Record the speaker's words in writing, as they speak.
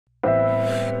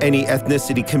Any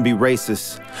ethnicity can be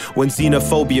racist. When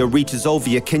xenophobia reaches over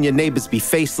you, can your neighbors be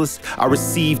faceless? I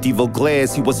received evil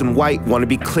glares, he wasn't white, wanna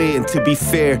be clear. And to be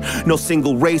fair, no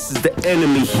single race is the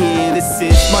enemy here. This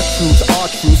is my truths, our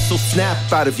truths, so snap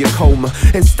out of your coma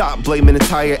and stop blaming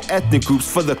entire ethnic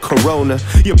groups for the corona.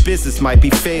 Your business might be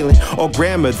failing, or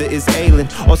grammar that is ailing,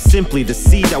 or simply the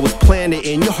seed that was planted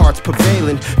in your heart's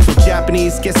prevailing. So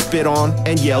Japanese get spit on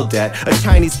and yelled at, a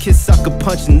Chinese kid sucker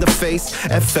punched in the face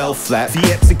and fell flat.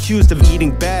 VX accused of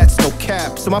eating bats, no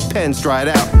cap, so my pen's dried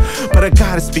out. But I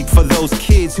gotta speak for those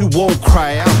kids who won't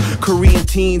cry out. Korean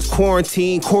teens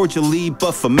quarantined cordially,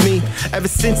 but for me, ever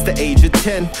since the age of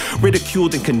 10,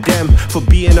 ridiculed and condemned for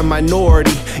being a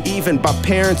minority, even by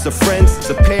parents or friends. As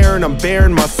a parent, I'm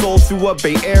bearing my soul through a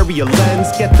Bay Area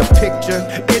lens. Get the picture?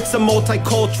 It's a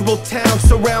multicultural town,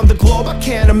 surround the globe. I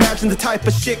can't imagine the type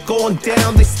of shit going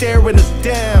down. They staring us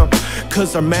down,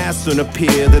 cause our masks don't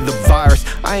appear. They're the virus.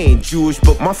 I ain't Jewish,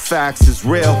 but my facts is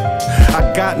real.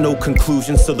 I got no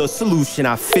conclusion, so the solution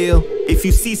I feel, if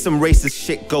you see some racist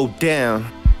shit go down,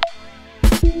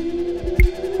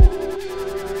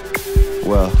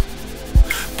 well,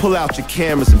 pull out your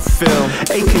cameras and film.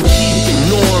 They can keep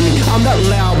ignoring me, I'm that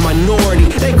loud minority.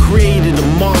 They created a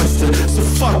monster, so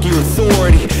fuck your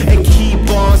authority. And keep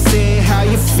on saying how